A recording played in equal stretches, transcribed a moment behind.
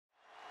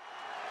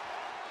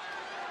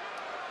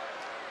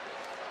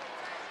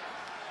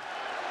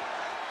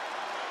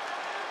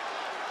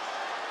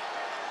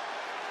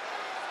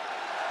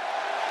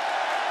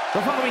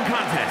The following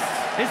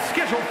contest is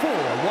scheduled for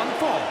one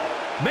fall.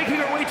 Making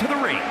her way to the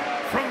ring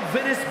from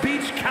Venice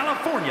Beach,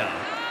 California,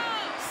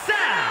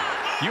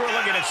 Sal. You are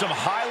looking at some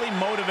highly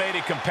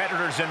motivated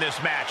competitors in this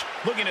match,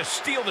 looking to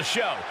steal the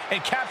show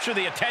and capture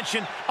the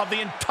attention of the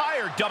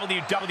entire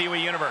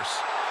WWE Universe.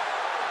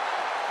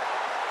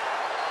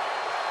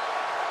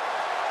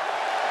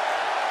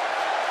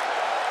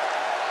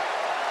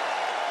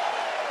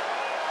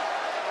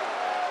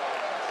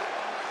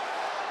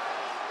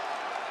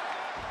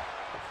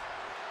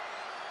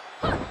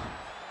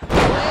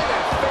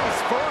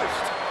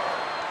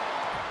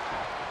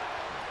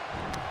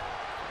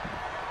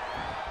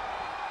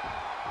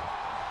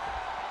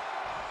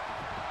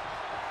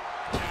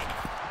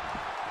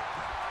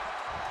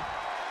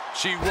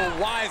 She will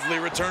wisely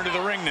return to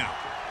the ring now.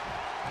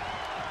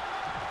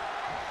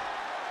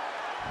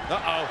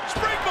 Uh-oh.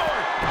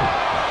 Springboard!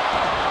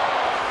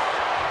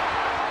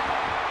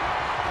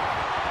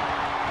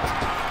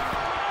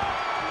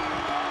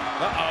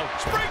 Uh-oh.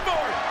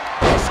 Springboard!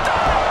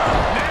 Stop!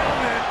 Nailed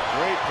it!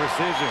 Great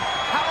precision.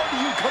 How do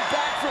you come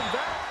back from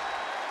that?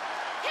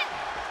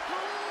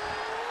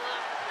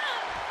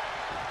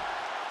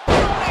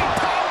 Running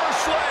power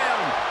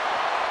slam!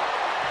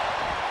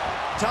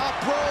 Top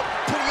rope,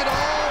 putting it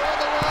all.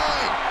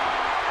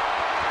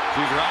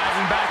 She's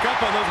rising back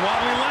up on those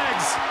wobbly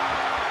legs.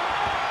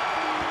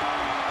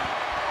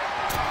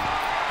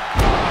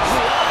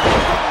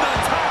 From the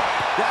top.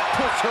 That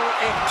puts her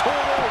in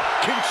total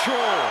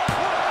control.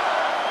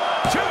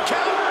 2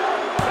 count.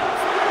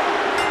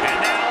 And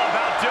that'll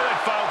about do it,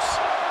 folks.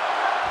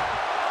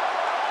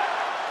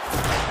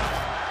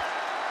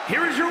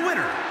 Here is your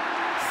winner,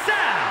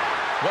 Sal.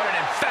 What an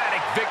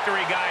emphatic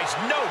victory, guys.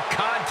 No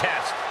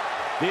contest.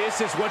 This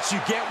is what you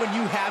get when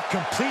you have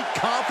complete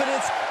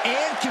confidence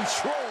and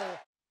control.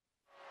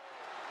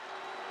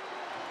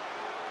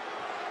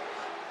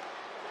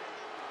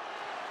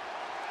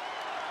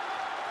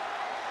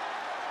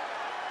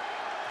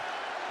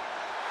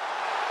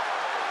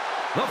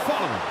 The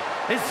following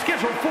is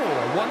scheduled for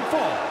one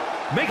fall.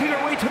 Making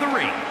her way to the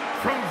ring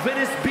from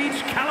Venice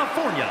Beach,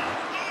 California,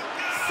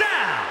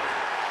 Sal.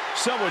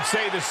 Some would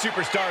say the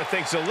superstar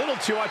thinks a little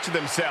too much of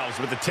themselves,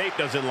 but the tape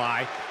doesn't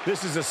lie.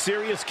 This is a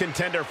serious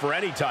contender for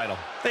any title.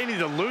 They need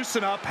to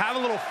loosen up, have a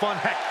little fun.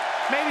 Heck,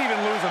 maybe even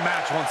lose a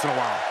match once in a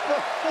while.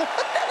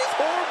 That is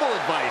horrible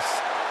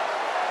advice.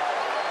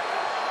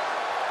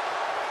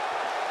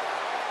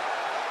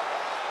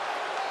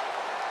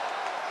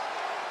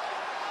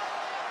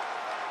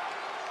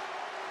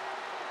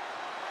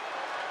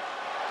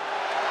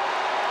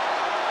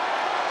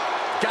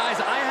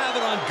 Guys, I have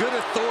it on good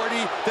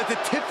authority that the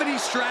Tiffany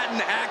Stratton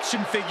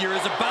action figure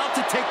is about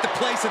to take the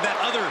place of that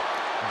other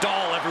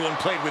doll everyone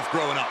played with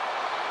growing up.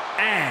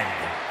 And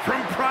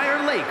from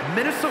Prior Lake,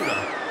 Minnesota,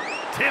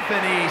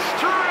 Tiffany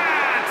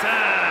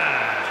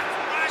Stratton.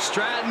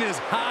 Stratton is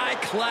high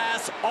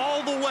class all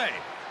the way,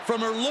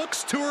 from her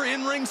looks to her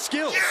in-ring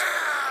skills.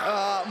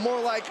 More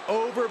like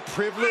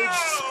overprivileged,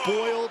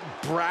 spoiled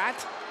brat.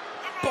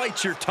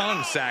 Bite your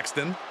tongue,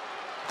 Saxton.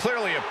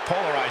 Clearly a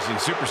polarizing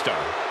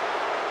superstar.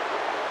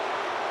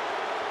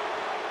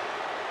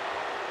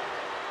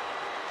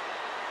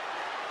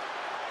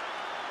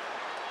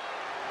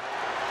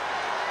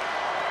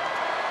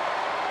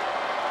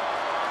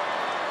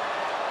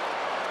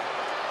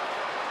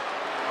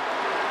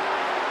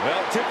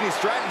 Well, Tiffany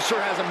Stratton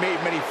sure hasn't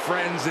made many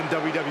friends in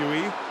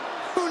WWE.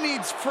 Who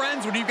needs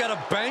friends when you've got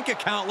a bank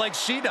account like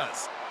she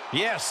does?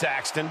 Yeah,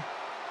 Saxton.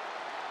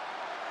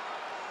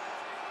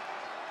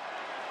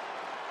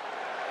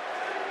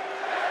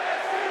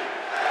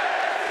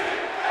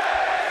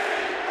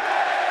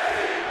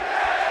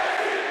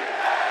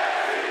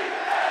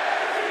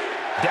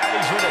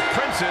 Daddy's little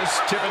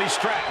princess, Tiffany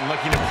Stratton,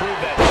 looking to prove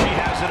that she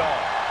has it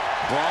all.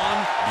 Brawn,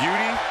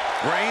 beauty,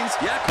 brains.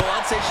 Yeah, Cole,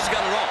 I'd say she's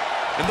got it all.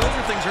 And those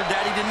are things her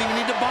daddy didn't even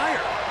need to buy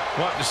her.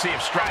 We'll have to see if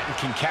Stratton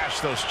can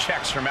cash those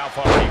checks her mouth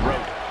already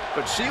wrote.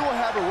 But she will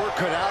have her work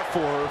cut out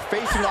for her,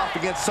 facing off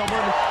against someone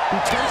who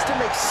tends to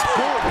make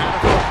sport out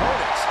of her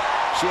opponents.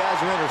 She has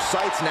her in her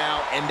sights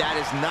now, and that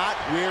is not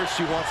where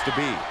she wants to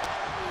be.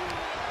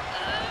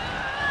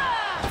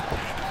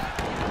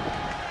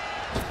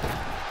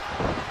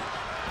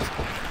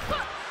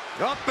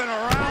 Up and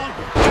around,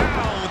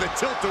 down with a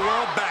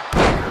tilt-a-whirl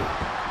backbreaker.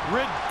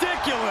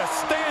 Ridiculous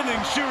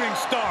standing shooting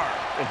star.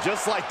 And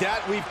just like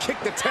that, we've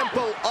kicked the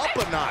tempo up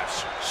a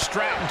notch.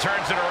 Stratton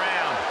turns it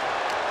around.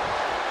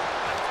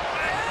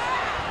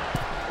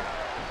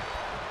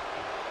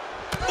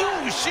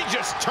 Ooh, she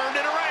just turned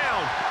it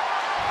around.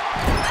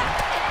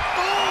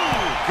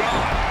 Oh,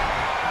 God.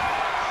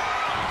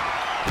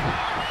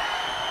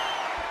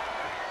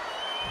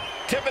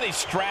 Tiffany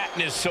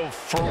Stratton is so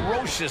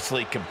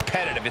ferociously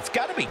competitive. It's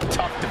got to be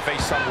tough to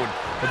face someone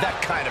with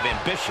that kind of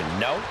ambition,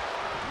 no?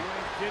 You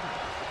ain't kidding.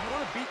 If you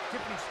want to beat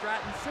Tiffany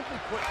Stratton, simply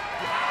put, you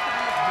have to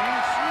be as mean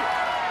as she is.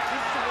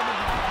 This is a woman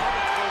who's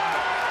never told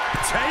me.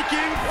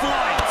 Taking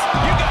flight.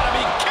 You gotta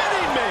be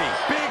kidding me.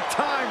 Big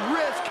time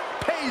risk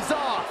pays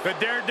off. The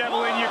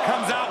daredevil in you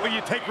comes out when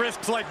you take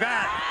risks like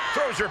that.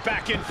 Throws her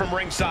back in from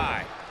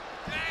ringside.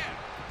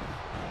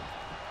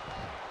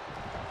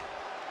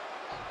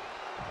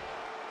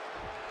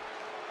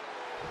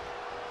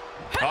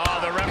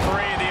 the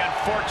referee, the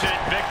unfortunate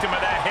victim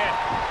of that hit.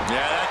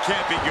 Yeah, that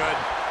can't be good.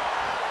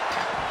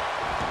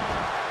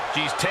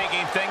 She's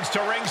taking things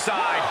to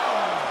ringside.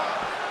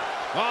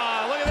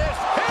 Ah, look at this.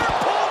 Hair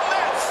pull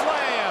net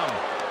slam.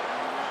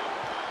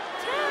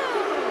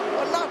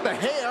 Well, not the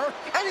hair.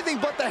 Anything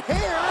but the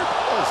hair.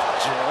 Just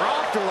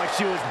dropped her like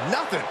she was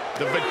nothing.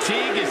 The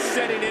fatigue is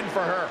setting in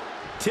for her.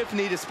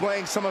 Tiffany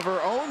displaying some of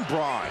her own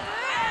brawn.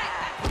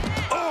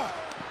 Oh.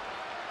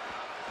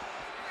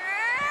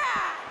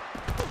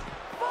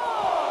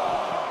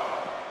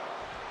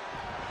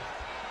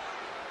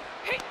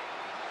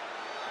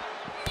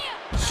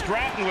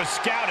 Stratton was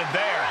scouted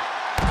there.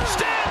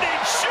 Standing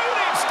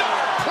shooting star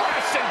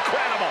press,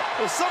 incredible.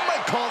 Well, some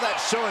might call that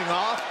showing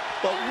off,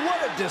 but what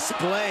a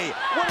display.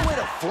 What a way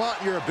to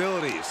flaunt your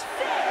abilities.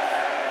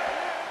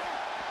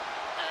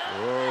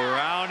 Oh,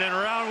 round and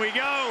round we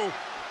go.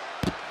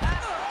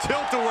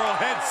 Tilt-a-whirl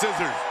head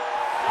scissors.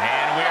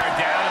 And we are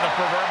down to the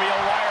proverbial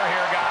wire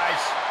here,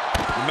 guys.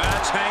 The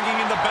match hanging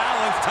in the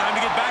balance. Time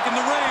to get back in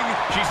the ring.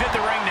 She's in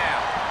the ring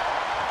now.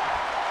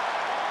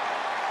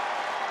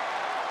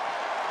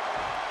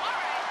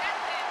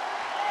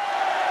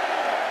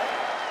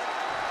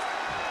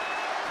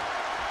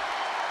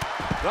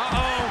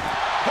 Uh-oh.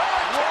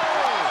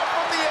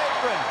 From the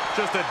apron.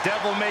 Just a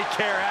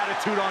devil-may-care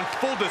attitude on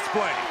full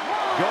display.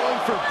 Going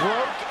for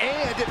broke,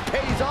 and it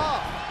pays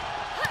off.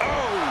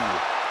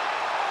 Oh!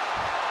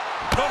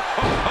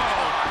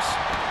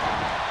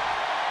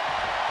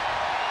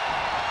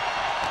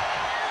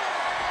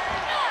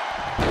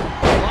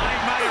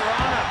 Flying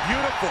Mayorana,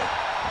 beautiful.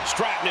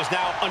 Stratton is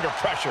now under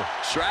pressure.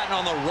 Stratton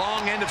on the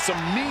wrong end of some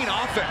mean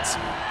offense.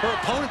 Her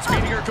opponent's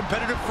meeting her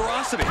competitive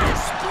ferocity.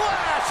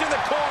 Splash in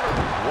the corner.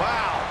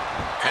 Wow.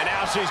 And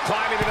now she's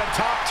climbing to the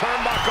top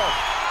turnbuckle.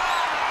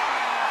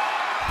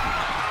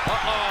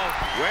 Uh-oh.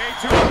 Way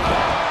too...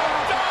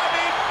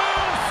 Diving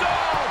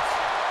moonsault!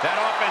 That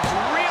offense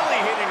really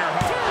hitting her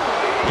hard.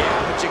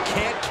 Yeah, but you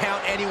can't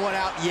count anyone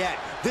out yet.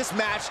 This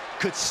match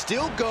could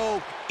still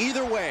go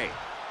either way.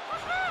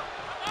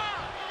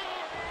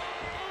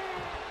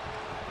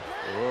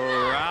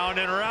 Oh, round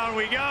and round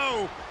we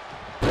go.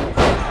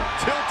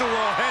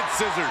 Tilt-a-whirl head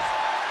scissors.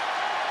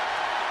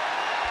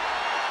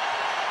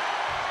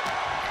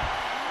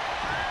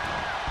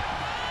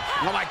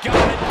 Oh my God,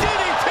 a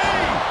DDT!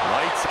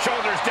 Lights,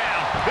 shoulders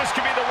down. This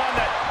could be the one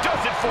that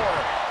does it for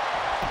her.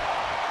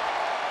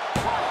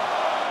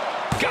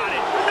 Got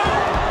it. No,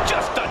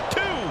 just a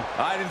 2.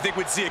 I didn't think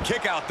we'd see a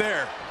kick out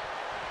there.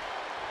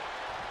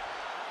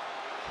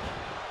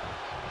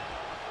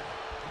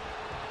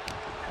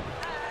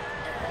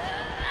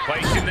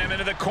 Placing them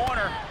into the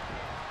corner.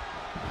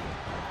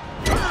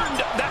 Turned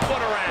that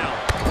one around.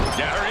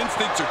 Yeah, her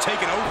instincts are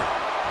taking over.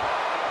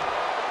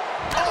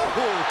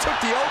 Oh, took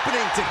the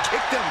opening to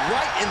kick them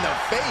right in the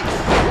face.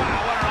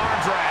 Wow, what an arm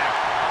drag.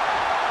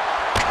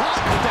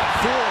 Caught with that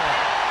forearm.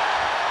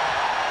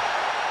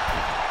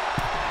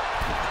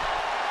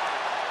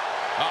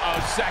 Uh-oh,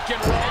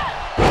 second rope.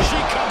 She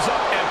comes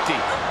up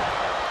empty.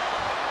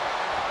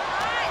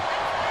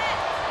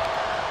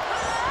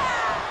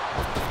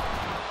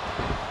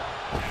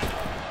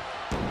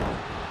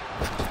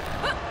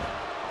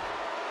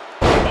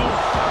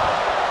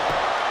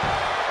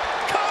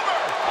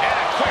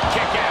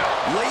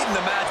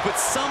 But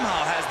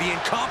somehow has the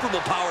incomparable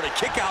power to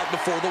kick out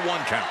before the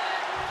 1 count.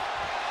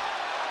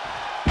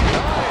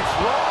 Nice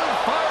rolling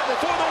fire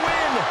for the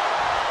win.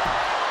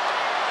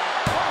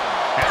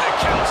 And the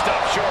count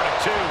stopped short of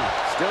 2.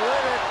 Still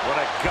in it.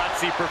 What a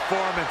gutsy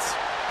performance.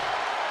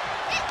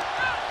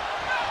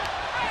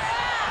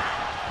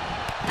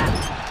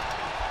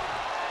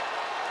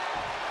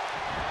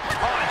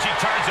 Oh, and she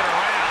turns it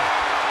around.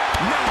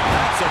 Now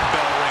that's a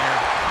bell ringer.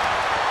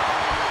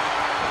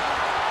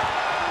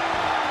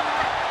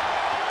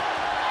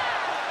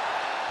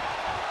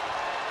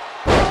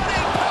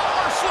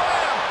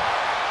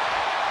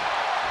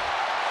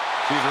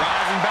 She's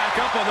rising back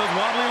up on those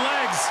wobbly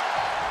legs.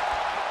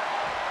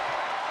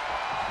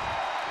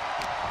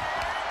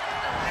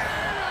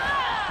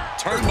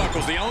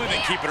 Turnbuckle's the only thing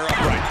keeping her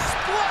upright.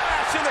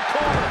 Splash in the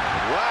corner.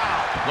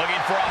 Wow.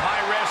 Looking for a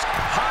high-risk,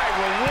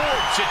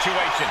 high-reward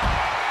situation.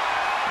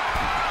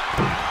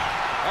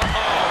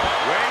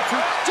 Uh-oh. Way too...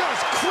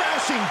 Just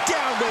crashing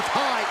down with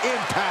high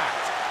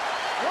impact.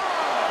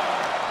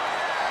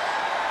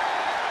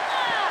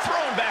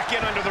 Thrown back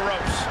in under the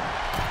ropes.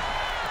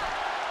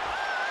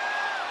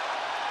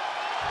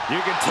 You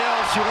can tell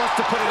she wants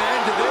to put an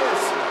end to this.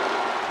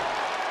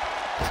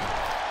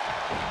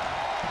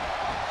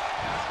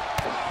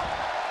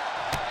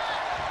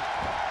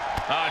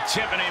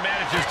 Tiffany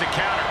manages to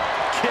counter.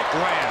 Kick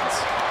lands.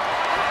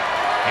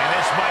 And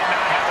this might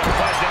not have a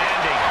pleasant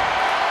ending.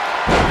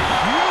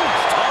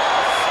 Huge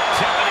toss.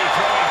 Tiffany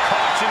throwing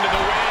caution to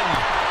the wind.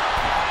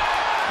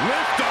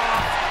 Lift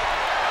off.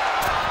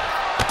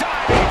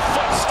 Diving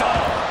foot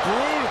stomp.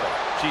 Brutal.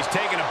 She's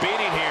taking a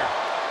beating here.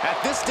 At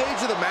this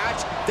stage of the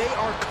match, they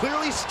are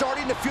clearly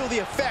starting to feel the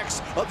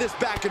effects of this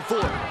back and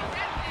forth.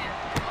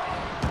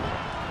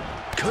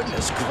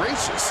 Goodness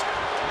gracious.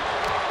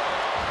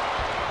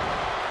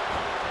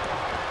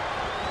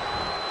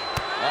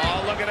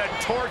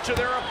 torture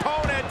their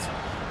opponent.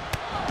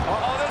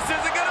 Uh-oh, this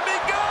isn't going to be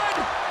good.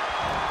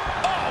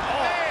 Oh,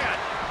 man.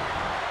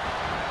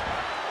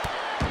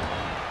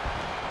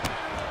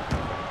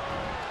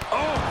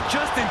 Oh,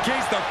 just in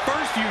case the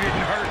first few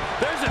didn't hurt,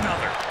 there's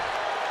another.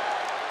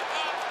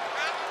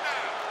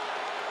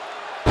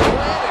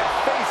 Planted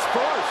face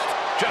first.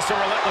 Just a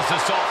relentless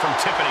assault from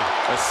Tiffany.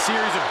 A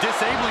series of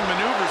disabling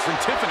maneuvers from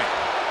Tiffany.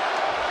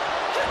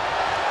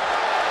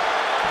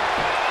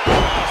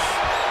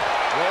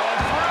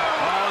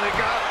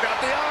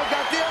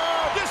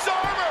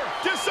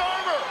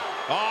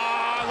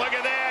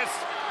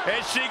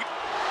 And she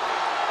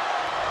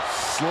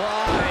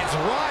slides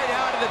right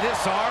out of the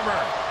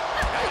disarmor.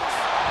 Nice.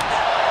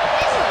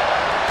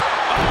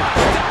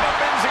 Step up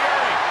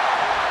Enziguri.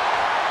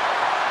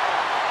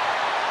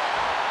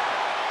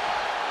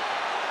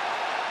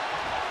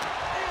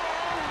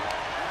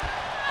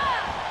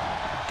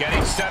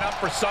 Getting set up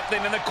for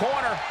something in the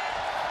corner.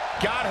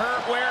 Got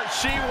her where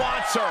she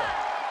wants her.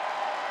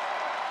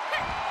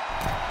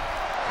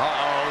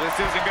 Uh-oh, this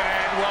isn't going to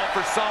end well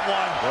for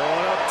someone.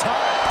 Going up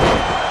top.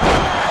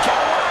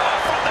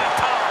 From the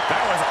top.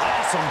 That was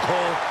awesome,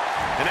 Cole.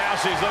 And now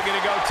she's looking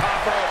to go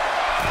top rope.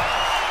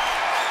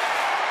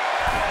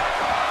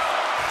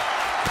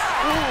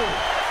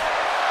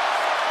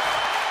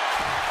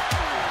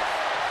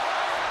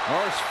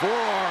 Harsh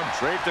forearm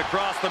draped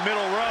across the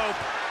middle rope.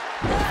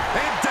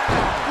 And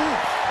down.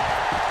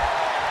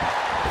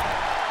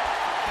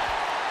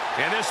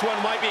 And this one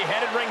might be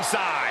headed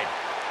ringside.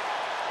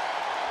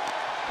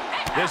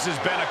 This has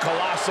been a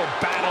colossal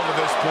battle to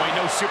this point.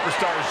 No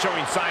superstar is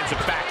showing signs of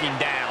backing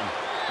down.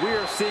 We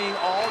are seeing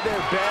all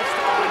their best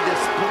on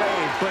display,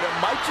 but it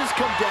might just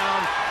come down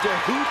to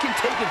who can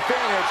take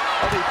advantage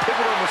of a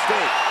pivotal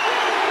mistake.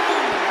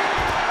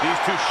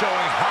 These two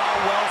showing how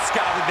well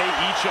scouted they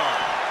each are.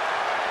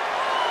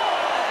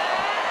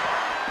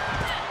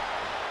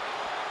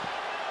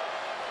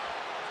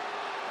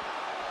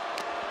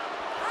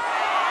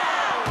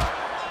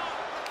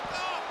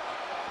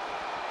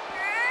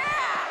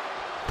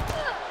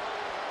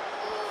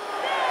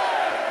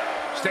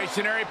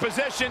 Stationary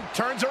position,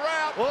 turns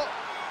around.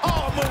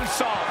 Oh,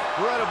 moonsault.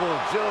 Incredible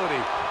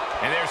agility.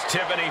 And there's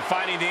Tiffany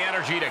finding the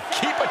energy to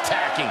keep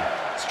attacking.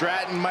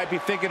 Stratton might be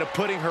thinking of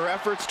putting her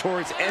efforts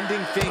towards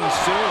ending things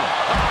soon.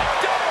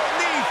 Double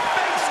knee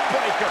face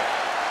breaker.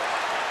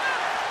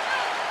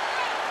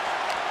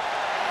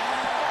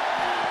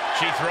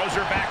 She throws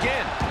her back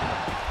in.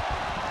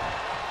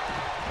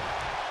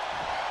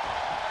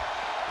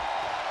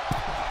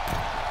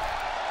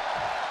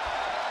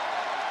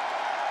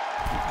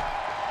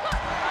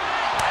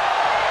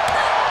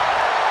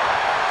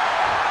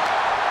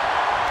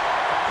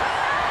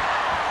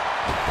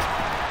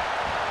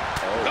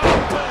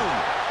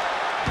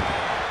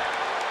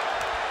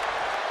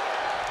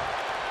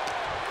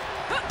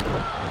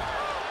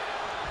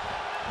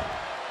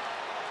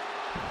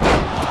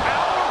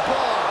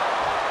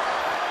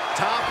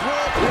 Top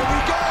rope, here we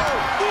go.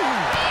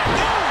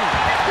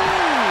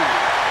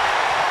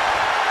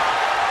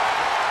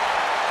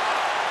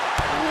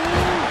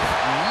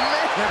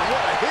 Man,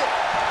 what a hit.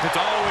 It's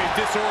always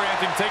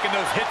disorienting taking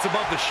those hits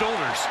above the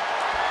shoulders.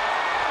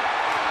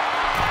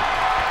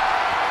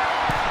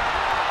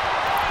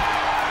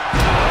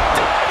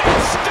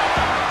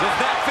 Does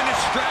that finish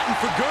Stratton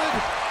for good?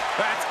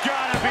 That's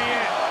gotta be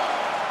it.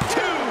 2.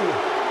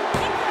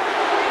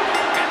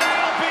 And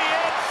that'll be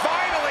it.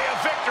 Finally a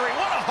victory.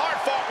 What a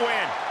hard-fought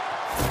win.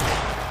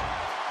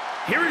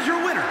 Here is your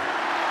winner,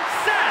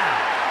 Sam.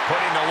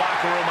 Putting the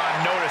locker room on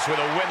notice with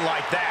a win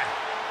like that.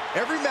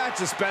 Every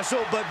match is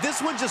special, but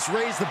this one just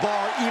raised the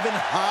bar even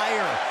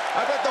higher.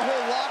 I bet the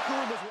whole locker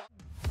room was...